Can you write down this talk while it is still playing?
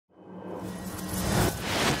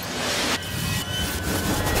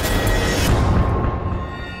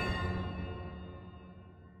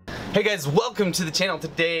Hey guys, welcome to the channel.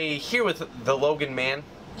 Today, here with the Logan man.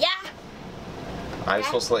 Yeah. I was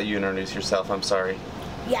supposed to let you introduce yourself, I'm sorry.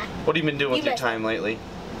 Yeah. What have you been doing with your time lately?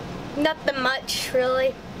 Nothing much,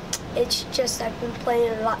 really. It's just I've been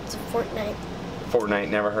playing lots of Fortnite. Fortnite,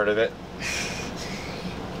 never heard of it.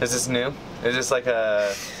 Is this new? Is this like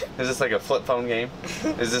a flip phone game?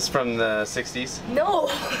 Is this from the 60s? No.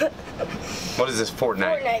 What is this,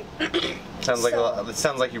 Fortnite? Fortnite. Sounds like it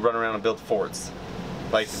sounds like you run around and build forts.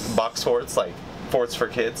 Like box forts, like forts for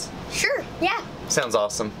kids. Sure, yeah. Sounds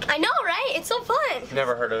awesome. I know, right? It's so fun.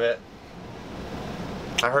 Never heard of it.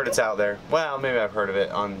 I heard it's out there. Well, maybe I've heard of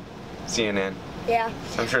it on CNN. Yeah.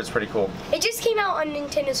 I'm sure it's pretty cool. It just came out on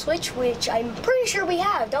Nintendo Switch, which I'm pretty sure we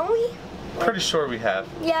have, don't we? Pretty sure we have.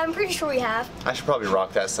 Yeah, I'm pretty sure we have. I should probably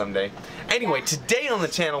rock that someday. Anyway, today on the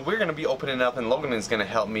channel, we're going to be opening up, and Logan is going to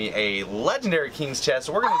help me, a legendary King's Chest.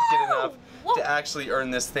 We're going to get enough to actually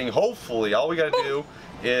earn this thing, hopefully. All we got to do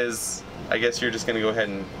is, I guess you're just going to go ahead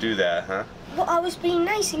and do that, huh? Well, I was being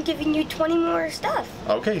nice and giving you 20 more stuff.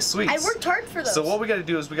 Okay, sweet. I worked hard for those. So what we got to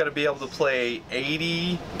do is we got to be able to play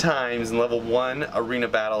 80 times in level 1 arena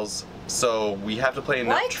battles. So we have to play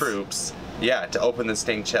enough troops, yeah, to open this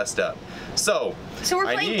dang chest up. So we're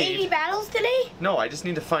playing 80 battles today? No, I just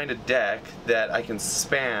need to find a deck that I can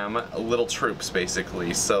spam little troops,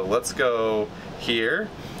 basically. So let's go here,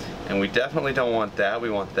 and we definitely don't want that. We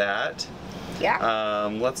want that. Yeah.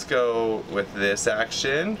 Let's go with this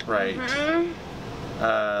action, right?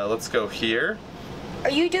 Let's go here.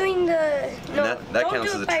 Are you doing the? No, that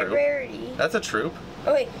counts as a troop. Rarity. That's a troop.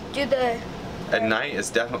 Oh wait, do the. At night is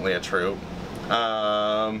definitely a troop.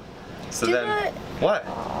 So do then what?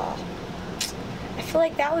 I feel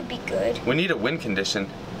like that would be good. We need a win condition,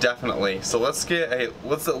 definitely. So let's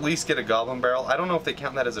at least get a goblin barrel. I don't know if they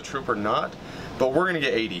count that as a troop or not, but we're gonna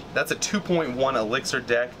get 80. That's a 2.1 elixir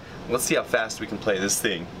deck. Let's see how fast we can play this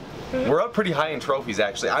thing. We're up pretty high in trophies,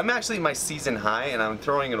 actually. I'm actually at my season high, and I'm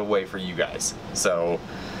throwing it away for you guys. So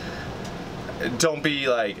don't be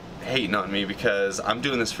like hating on me, because I'm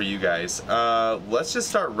doing this for you guys. Let's just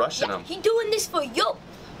start rushing them. He's doing this for you.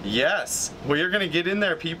 Yes, we're gonna get in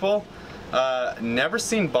there, people. Never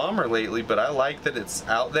seen Bomber lately, but I like that it's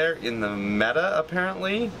out there in the meta,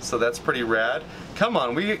 apparently, so that's pretty rad. Come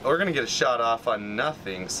on, we're gonna get a shot off on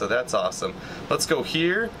nothing, so that's awesome. Let's go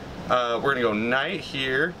here. We're gonna go knight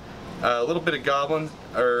here. A little bit of goblin,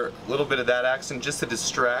 or a little bit of that accent just to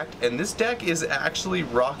distract, and this deck is actually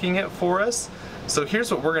rocking it for us. So here's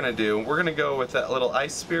what we're gonna do. We're gonna go with that little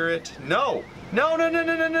ice spirit. No! No, no, no,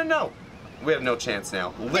 no, no, no, no! We have no chance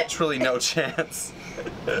now. Literally no chance.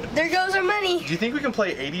 There goes our money. Do you think we can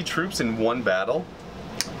play 80 troops in one battle?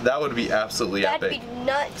 That would be absolutely epic. That'd be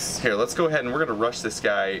nuts. Here, let's go ahead and we're gonna rush this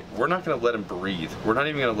guy. We're not gonna let him breathe. We're not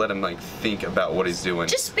even gonna let him like think about what he's doing.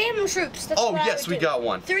 Just spam them troops. That's what yes, we got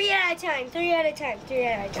one. 3 at a time. 3 at a time. 3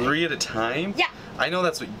 at a time. 3 at a time? Yeah. I know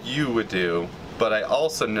that's what you would do, but I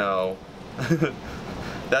also know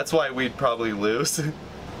that's why we'd probably lose.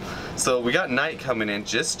 So we got Knight coming in.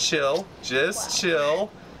 Just chill. Just chill.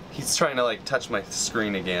 He's trying to like touch my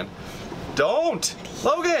screen again. Don't!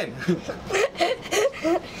 Logan!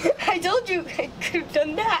 I told you I could have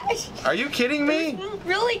done that. Are you kidding me?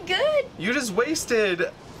 Really good. You just wasted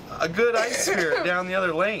a good ice spirit down the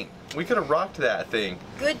other lane. We could have rocked that thing.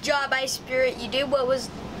 Good job, Ice Spirit. You did what was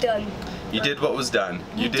done. You did what was done.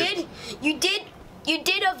 You did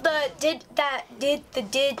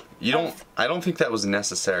I don't think that was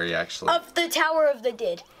necessary, actually. Of the Tower of the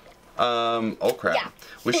Did. Oh crap. Yeah.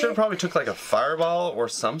 We should have probably took like a fireball or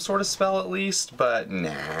some sort of spell at least, but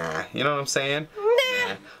nah. You know what I'm saying?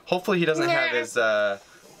 Nah. Hopefully he doesn't have his, oh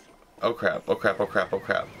crap, oh crap, oh crap, oh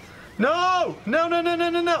crap. No! No, no, no, no,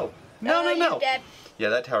 no, no! No, no, no! You're dead. Yeah,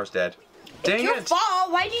 that tower's dead. Dang it's your it!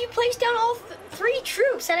 fault. Why did you place down all 3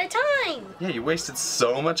 troops at a time? Yeah, you wasted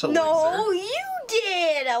so much elixir. No, you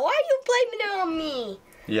did! Why are you blaming it on me?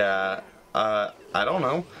 Yeah, I don't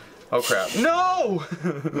know. Oh crap. No!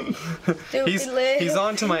 He's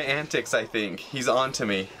on to my antics, I think. He's on to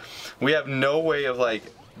me. We have no way of like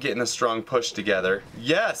getting a strong push together.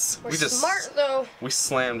 Yes! We're smart though. We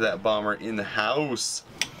slammed that bomber in the house.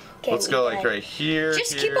 Okay, let's go like right here.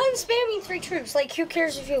 Just keep on spamming 3 troops. Like, who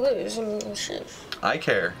cares if you lose? I mean, shit. I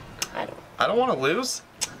care. I don't want to lose.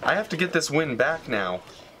 I have to get this win back now.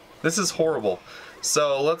 This is horrible.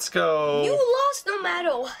 So let's go. You lost no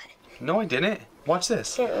matter what. No, I didn't. Watch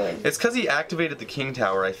this. It's because he activated the King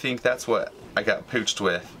Tower. I think that's what I got pooched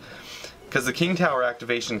with. Because the King Tower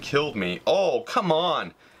activation killed me. Oh, come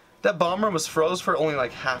on. That bomber was froze for only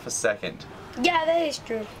like half a second. Yeah, that is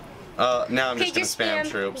true. Now I'm just gonna spam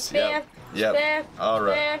troops. Spam. Yep. Spam. All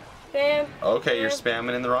right. Spam. Okay, you're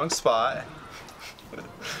spamming in the wrong spot.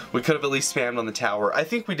 We could have at least spammed on the tower. I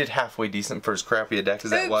think we did halfway decent for as crappy a deck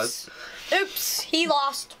as that was. Oops, he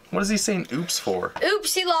lost. What is he saying oops for?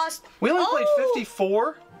 Oops, he lost. We only played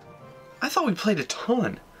 54? I thought we played a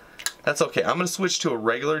ton. That's okay. I'm going to switch to a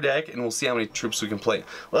regular deck and we'll see how many troops we can play.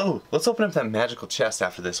 Oh, let's open up that magical chest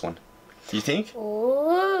after this one. Do you think?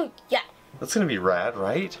 Oh, yeah. That's going to be rad,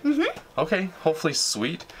 right? Mm-hmm. Okay, hopefully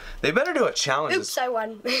sweet. They better do a challenge. Oops, I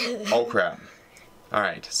won. Oh, crap.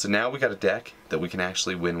 Alright, so now we got a deck that we can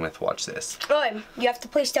actually win with. Watch this. Good. You have to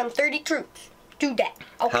place down 30 troops. Do that.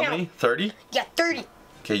 I'll How count. many? 30? Yeah, 30.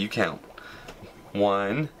 Okay, you count.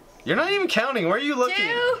 1. You're not even counting. Where are you looking?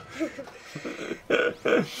 2.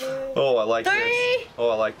 Oh, I like 3. this. Oh,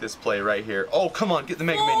 I like this play right here. Oh, come on, get the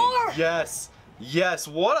Mega 4. Minion. Yes. Yes,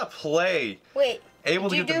 what a play. Wait. Able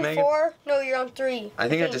to did get you the do Mega. 4? No, you're on 3. I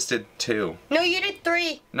think I just did 2. No, you did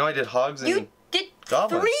 3. No, I did Hogs and You did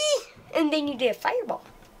Goblins. 3, and then you did a Fireball.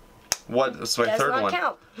 What? That's my Does third not one.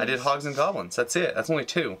 count. I did Hogs and Goblins. That's it. That's only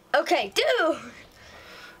 2. Okay, 2.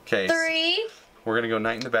 Okay. 3. We're gonna go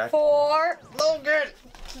Knight in the back. 4. Logan!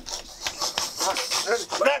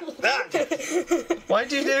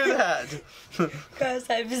 Why'd you do that? Because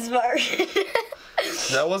I'm smart.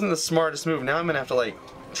 That wasn't the smartest move. Now I'm gonna have to like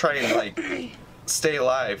try and like stay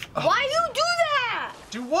alive. Oh, Why you do that?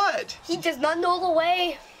 do what? He does not know the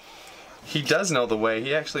way. He does know the way.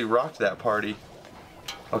 He actually rocked that party.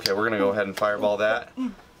 Okay, we're gonna go ahead and fireball that.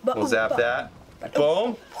 We'll zap that.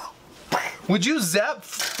 Boom. Would you zap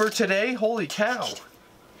for today? Holy cow.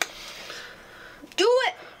 Do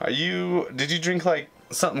it. Did you drink like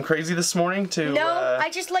something crazy this morning to No, I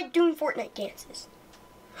just like doing Fortnite dances.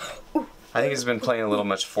 I think he's been playing a little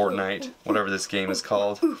much Fortnite, whatever this game is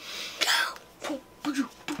called.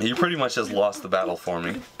 You pretty much just lost the battle for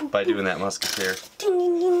me by doing that musketeer. Ding,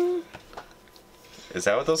 ding, ding. Is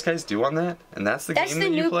that what those guys do on that? And that's the That's game the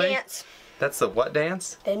that you noob play? dance. That's the what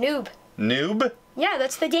dance? The noob. Noob? Yeah,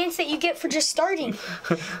 that's the dance that you get for just starting.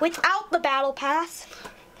 Without the battle pass.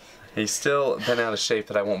 He's still been out of shape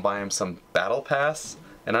that I won't buy him some battle pass.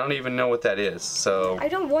 And I don't even know what that is, so... I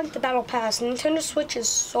don't want the battle pass. Nintendo Switch is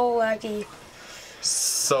so laggy.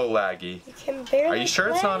 So laggy. You can barely Are you sure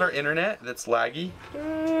it's play. not our internet that's laggy?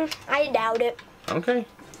 I doubt it. Okay.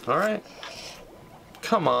 Alright.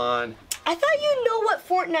 Come on. I thought you know what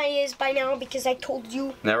Fortnite is by now because I told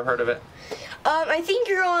you. Never heard of it. I think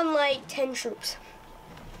you're on like 10 troops.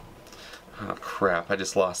 Oh crap, I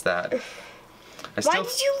just lost that. Why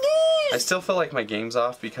did you lose? I still feel like my game's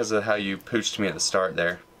off because of how you pooched me at the start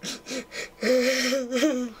there.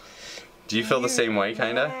 Do you feel the same way,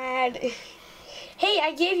 kinda? Mad. Hey,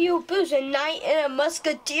 I gave you a boost, a knight and a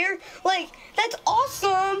musketeer. Like, that's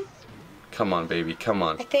awesome. Come on, baby, come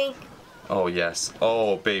on. I think. Oh, yes.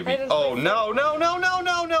 Oh, baby. haven't Oh, played no, no, no, no,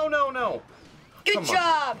 no, no, no, no. Good Come on.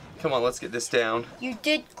 job. Come on, let's get this down. You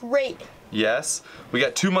did great. Yes. We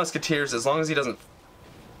got 2 musketeers as long as he doesn't...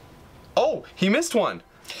 Oh, he missed one.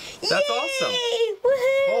 That's awesome.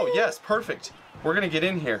 Woohoo. Oh, yes, perfect. We're going to get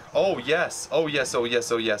in here. Oh, yes. Oh, yes, oh,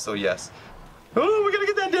 yes, oh, yes, oh, yes. Oh, we got to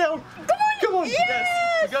get that down. Come on. Yes.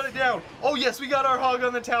 We got it down. Oh, yes, we got our hog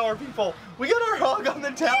on the tower, people. We got our hog on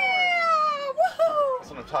the tower. Yeah, woohoo. That's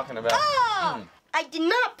what I'm talking about. Oh, I did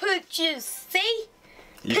not put you, see?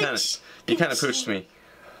 You kind of pushed me.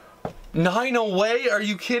 9 away? Are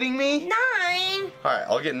you kidding me? 9. Alright,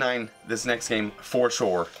 I'll get 9 this next game for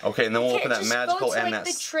sure. Okay, and then we'll open that magical go to, and like,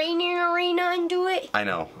 that... the training arena and do it. I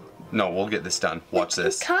know. No, we'll get this done. Watch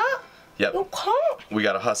this. You can't. Yep. You can't. We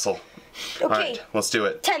gotta hustle. Okay. Alright, let's do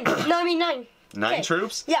it. 10. No, I mean 9. 9 Okay.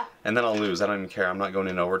 troops? Yeah. And then I'll lose. I don't even care. I'm not going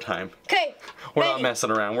in overtime. Okay. We're not ready,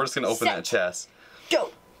 messing around. We're just gonna open set, that chest. Go.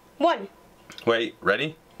 1. Wait,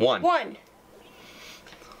 ready? 1. 1.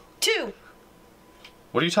 2.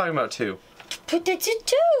 What are you talking about, 2? Put it to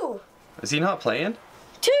 2. Is he not playing?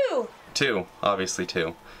 2. 2. Obviously 2.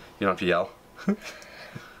 You don't have to yell.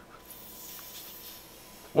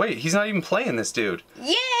 Wait, he's not even playing this dude.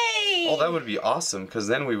 Yay! Oh, that would be awesome, because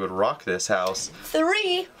then we would rock this house.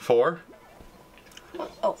 3. 4?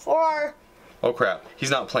 Oh, 4. Oh crap,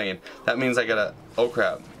 he's not playing. That means I gotta, oh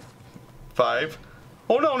crap. 5?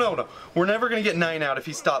 Oh no, no, no. We're never gonna get 9 out if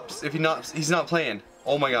he stops, if he's not playing.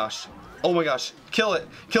 Oh my gosh. Oh my gosh. Kill it.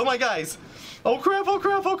 Kill my guys. Oh crap, oh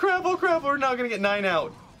crap, oh crap, oh crap. We're not gonna get 9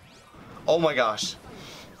 out. Oh my gosh.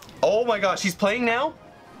 Oh my gosh, he's playing now?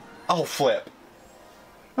 Oh flip.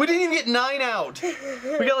 We didn't even get 9 out.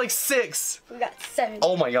 We got like 6. We got 7.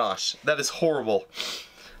 Oh my gosh, that is horrible.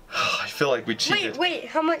 I feel like we cheated. Wait,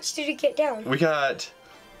 how much did it get down? We got,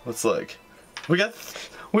 let's look. We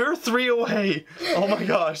were 3 away. Oh my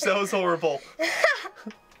gosh, that was horrible.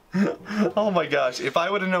 Oh my gosh. If I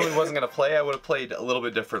would have known he wasn't going to play, I would have played a little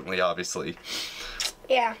bit differently, obviously.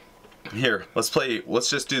 Yeah. Here, let's play. Let's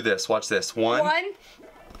just do this. Watch this. 1,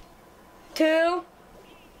 2,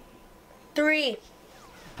 3.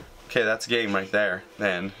 Okay, that's game right there.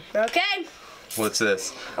 Then, Okay. what's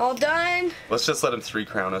this? All done. Let's just let him 3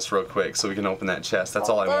 crown us real quick so we can open that chest. That's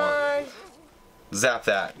all I want. Zap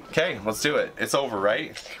that. Okay, let's do it. It's over,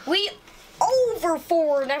 right? We over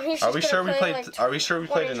 4. Now he's just Are we sure we played? like Are we sure we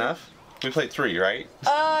played enough? We played 3, right?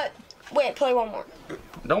 Wait, play one more.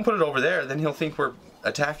 Don't put it over there. Then he'll think we're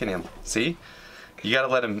attacking him. See? You gotta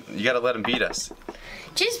let him. You gotta let him beat us.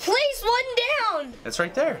 Just place one down. It's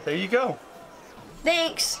right there. There you go.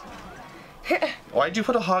 Thanks. Why'd you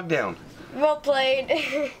put a hog down? Well played.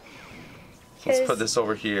 Let's put this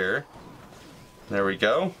over here. There we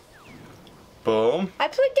go. Boom. I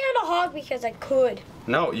put down a hog because I could.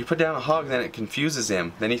 No, you put down a hog, then it confuses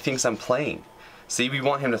him. Then he thinks I'm playing. See, we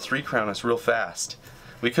want him to 3 crown us real fast.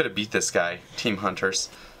 We could have beat this guy. Team Hunters.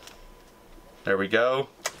 There we go.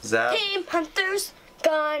 Zap. Team Hunters,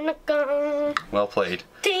 gonna go. Well played.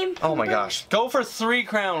 Team Oh my Hunters. gosh. Go for 3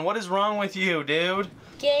 crown. What is wrong with you, dude?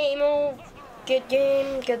 Game over. Good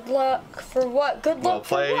game. Good luck for what? Good Well luck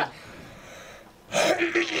played. for what?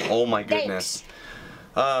 Oh my goodness.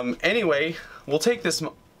 Anyway, we'll take this.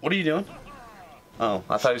 What are you doing? Oh,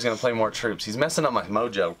 I thought he was going to play more troops. He's messing up my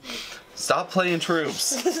mojo. Stop playing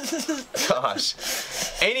troops. Gosh.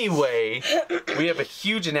 Anyway, we have a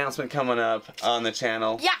huge announcement coming up on the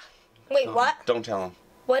channel. Yeah. Wait, what? Don't tell him.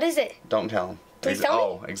 What is it? Don't tell him. Please tell me.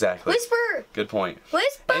 Oh, exactly. Whisper. Good point.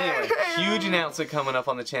 Whisper. Anyway, huge announcement coming up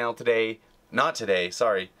on the channel today. Not today,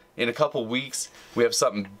 sorry. In a couple weeks, we have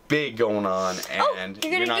something big going on, and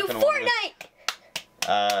you're gonna not do gonna wanna-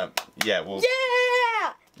 Fortnite. Yeah, well,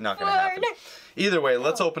 Yeah. not gonna happen. Either way,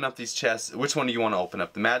 let's open up these chests. Which one do you want to open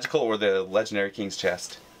up? The magical or the legendary king's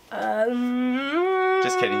chest?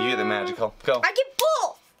 Just kidding. You get the magical. Go. I get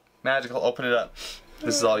both. Magical. Open it up.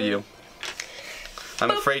 This is all you.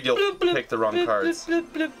 I'm afraid you'll pick the wrong cards.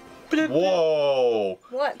 Whoa.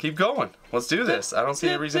 What? Keep going. Let's do this. I don't see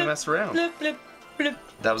any reason to mess around.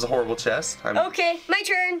 That was a horrible chest. Okay, my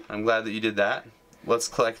turn. I'm glad that you did that. Let's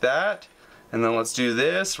collect that. And then let's do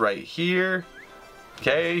this right here.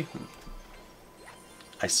 Okay.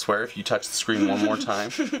 I swear if you touch the screen one more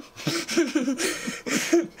time.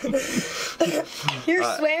 You're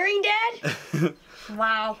swearing, Dad?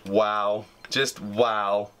 Wow. Wow. Just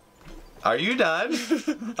wow. Are you done?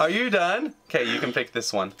 Are you done? Okay, you can pick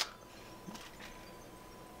this one.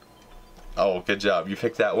 Oh, good job. You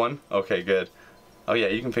picked that one? Okay, good. Oh yeah,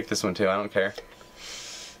 you can pick this one too. I don't care.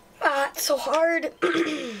 It's so hard.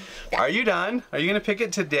 Are you done? Are you gonna pick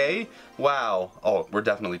it today? Wow. Oh, we're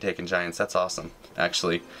definitely taking giants. That's awesome.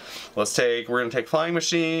 Actually, we're gonna take flying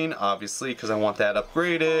machine, obviously, because I want that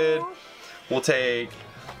upgraded. We'll take.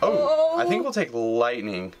 Oh, I think we'll take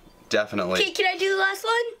lightning. Definitely. Okay, can I do the last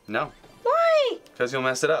one? No, Why? because you'll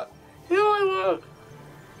mess it up. No, I won't.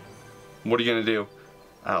 What are you gonna do?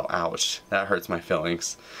 Oh, ouch. That hurts my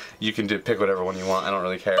feelings. You can pick whatever one you want. I don't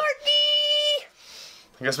really care. Sparky!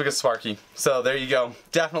 I guess we get Sparky. So there you go.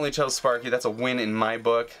 Definitely chose Sparky. That's a win in my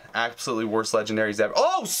book. Absolutely worst legendaries ever.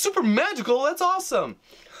 Oh, super magical. That's awesome.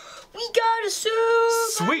 We got a super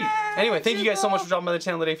Sweet. Anyway, thank you guys so much for magical- dropping by the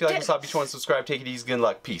channel today. If you like this, be sure and subscribe. Take it easy. Good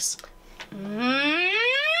luck. Peace.